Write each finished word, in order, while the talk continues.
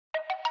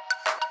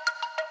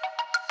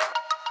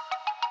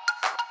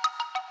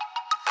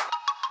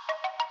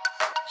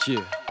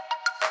Yeah,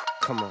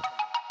 come on,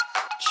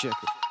 check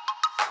it.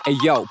 Hey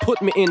yo,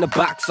 put me in the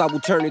box, I will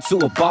turn it to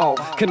a ball.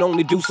 Can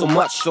only do so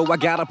much, so I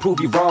gotta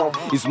prove you wrong.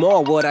 It's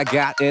more what I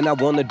got, and I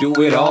wanna do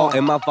it all.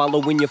 Am I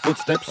following your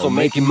footsteps or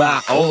making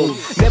my own?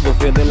 Never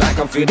feeling like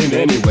I'm fitting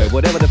anywhere.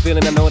 Whatever the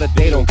feeling, I know that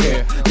they don't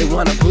care. They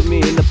wanna put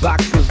me in the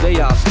box cause they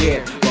are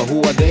scared. But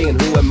who are they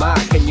and who am I?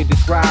 Can you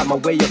describe my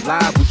way of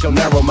life with your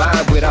narrow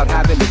mind without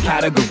having to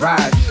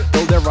categorize?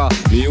 Though there are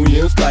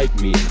millions like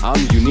me,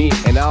 I'm unique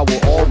and I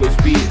will always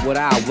be what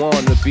I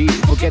wanna be.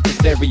 Forget the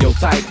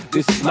stereotype,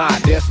 this is my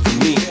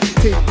destiny.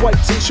 Take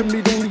whites, Asian,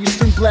 Middle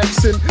Eastern,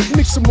 blacks and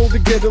mix them all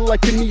together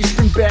like an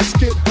Eastern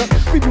basket.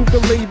 Remove the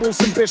labels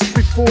and best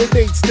before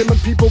dates. Them and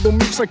people don't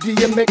mix like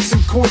DMX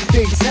and court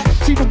dates.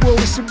 See the world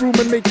as a room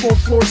and make more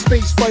floor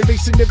space.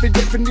 Violation every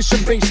definition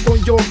based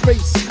on your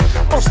race.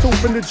 Bust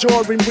open the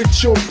jar in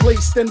which you're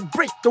placed and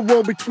break the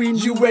wall between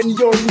you and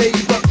your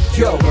neighbor.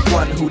 You're the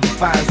one who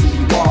defines who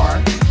you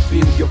are.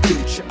 Build your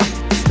future,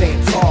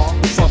 stand tall.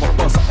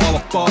 Savottansa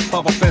aloittaa,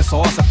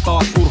 tavoitteensa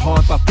asettaa.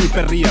 Turhaantaa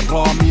typerien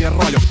raamien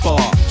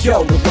rajoittaa.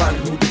 You're the one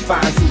who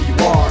defines who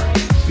you are.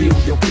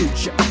 Build your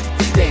future,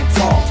 stand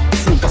tall.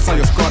 Suuntansa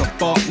jos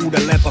kadottaa,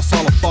 uudelleen taas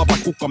aloittaa. Vai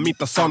kuka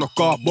mitä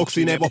sanokaa,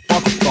 boksiin ei voi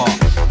pakottaa.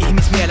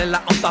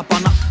 Ihmismielellä on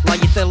tapana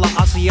lajitella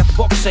asiat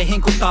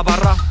bokseihin kuin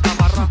tavara.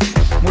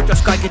 Mut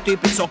jos kaikki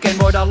tyypit sokeen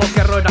voidaan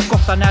lokeroida,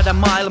 kohta nähdä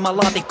maailman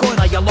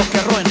laatikoina ja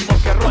lokeroina.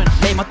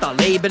 Leimataan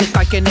labelit,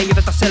 kaikkeen ei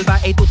oteta selvää,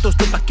 ei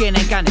tutustuta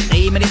kenenkään, et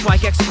ei menis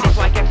vaikeaksi.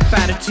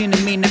 Päädyt sinne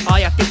minne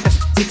ajat itses,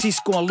 siksi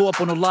ISKU on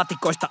luopunut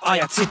laatikoista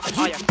ajat sitten.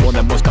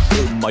 Monenmoista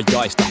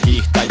kummajaista,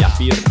 hiihtäjä,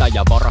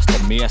 piirtäjä,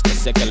 varastomiestä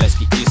sekä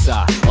leski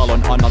isää.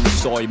 Aloin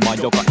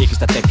analysoimaan joka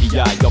ikistä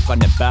tekijää,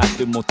 jokainen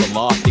päättyy, mutta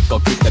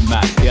laatikko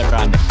kytemään.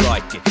 Kerään ne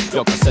kaikki,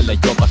 jokaiselle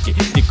jotakin,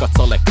 tikkat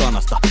sale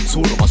kanasta,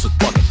 survan sut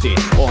pakettiin.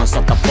 Oon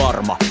sata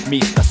varma,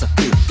 mistä sä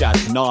tykkäät,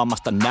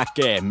 naamasta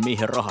näkee,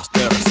 mihin rahas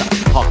törsää.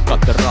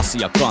 Hakkaatte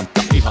rasia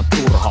kantta ihan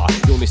turhaa,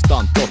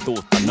 julistaan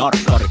totuutta,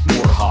 narkkarit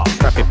murhaa.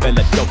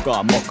 Räpipellet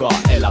joka mokaa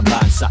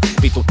elämänsä,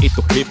 vitut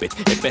ittu hipit,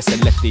 ei pese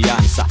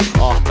lettiänsä.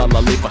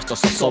 Ahtaalla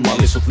lipastossa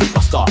somallisut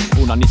lipastaa,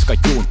 punaniska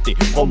juntti,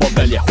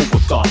 homovelje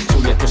hukuttaa.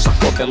 Suljetussa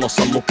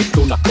kotelossa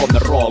lukittuna,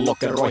 komeroo,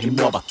 lokeroihin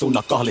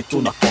muovattuna,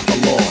 kahlittuna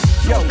kohtaloon.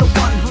 You're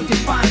the one who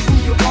defines who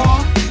you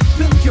are,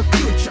 build your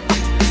future,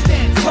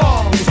 stand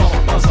tall.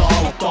 Savottansa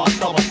aloittaa,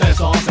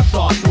 tavoitteensa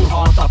asettaa,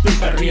 turhaa antaa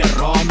typerien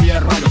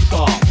raamien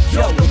rajoittaa.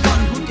 You're the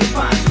one who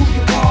defines who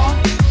you are,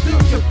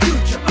 build your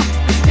future,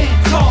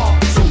 stand tall.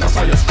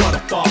 Suuntansa jos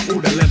kadottaa,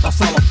 uudelleen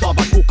taas aloittaa.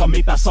 Vai kuka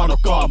mitä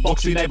sanokaa,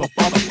 boksiin ei voi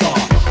pakottaa.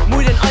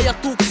 Muiden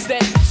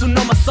ajatukset, sun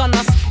oma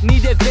sanas,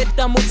 niiden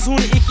vettä mut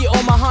sun iki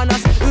oma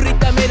hanas.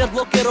 Yrittää meidät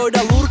lokeroida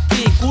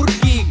lurkkiin,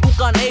 kurkkiin,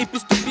 kukaan ei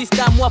pysty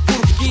pistää mua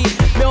purkkiin.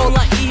 Me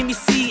ollaan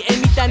ihmisiä, ei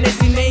mitään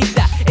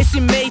esineitä,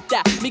 esim.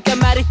 Meitä, mikä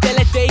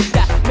määrittelee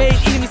teitä. Meil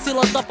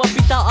ihmisillä on tapa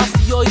pitää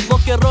asioit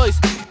lokerois,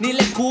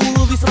 niille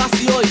kuuluvis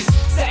rasiois.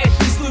 Sä et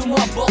pysty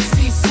mua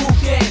boksiin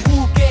sulkee,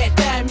 kulkee,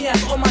 tää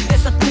mies oman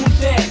tesä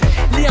tuntee.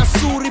 Liian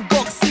suuri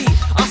boksi,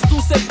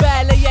 astuu sen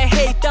päälle ja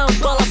heitä on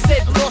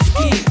palaset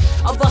roskiin.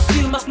 Avaa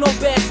silmäs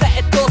nopee, sä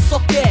et oo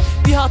sokee.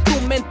 Vihaa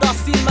tummentaa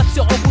silmät,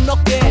 se on kun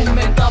nokee.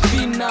 Tummentaa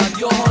pinnat,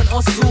 johon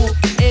osuu.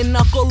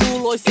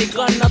 Ennakkoluulois ei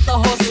kannata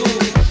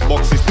hosuu.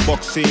 Boksista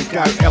boksiin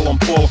käy elon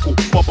polku.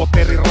 Popot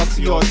eri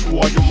rasiois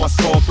huojumas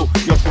soutu.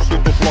 Joskus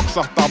jutut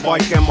loksahtaa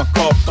vaikeamman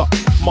kautta.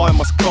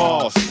 Maailmas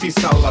kaos,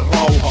 sisällä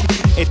rauha.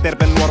 Ei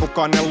terve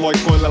nuorukainen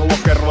loikoille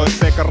lokerois.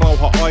 Sekä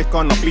rauha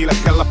aikana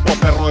piileskellä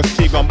poterois.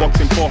 Chigan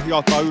boksin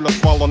pohjalta ylös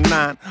vallon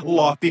näen.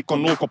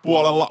 Laatikon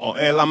ulkopuolella on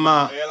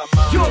elämää.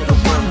 You're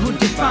the one who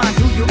defines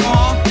who you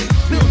are,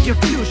 build your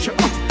future,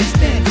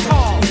 stand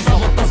tall.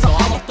 Savottansa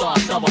aloittaa,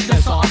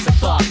 tavoitteensa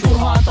asettaa,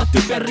 turhaa antaa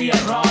typerien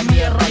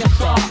raamien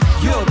rajoittaa.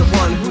 You're the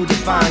one who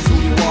defines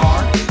who you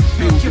are.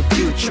 Build your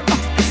future,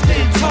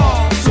 stand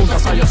tall.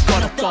 Suuntansa jos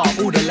kadottaa,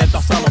 uudelleen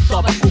taas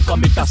aloittaa. Vai kuka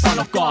mitä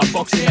sanokaa,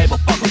 boksi ei voi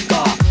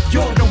pakottaa.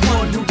 You're the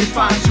one who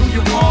defines who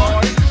you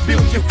are.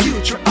 Build your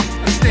future,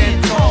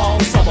 stand tall.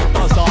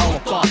 Savottansa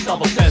aloittaa,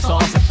 tavoitteensa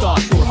asettaa,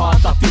 turhaa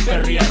antaa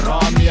typerien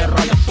raamien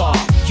rajoittaa.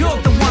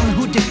 You're the one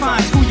who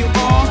defines who you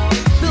are,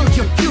 build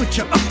your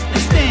future,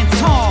 stand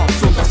tall.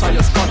 Suuntansa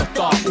jos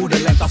kadottaa,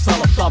 uudelleen taas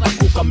aloittaa. Vai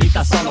kuka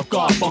mitä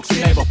sanokaa,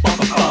 boksi ei voi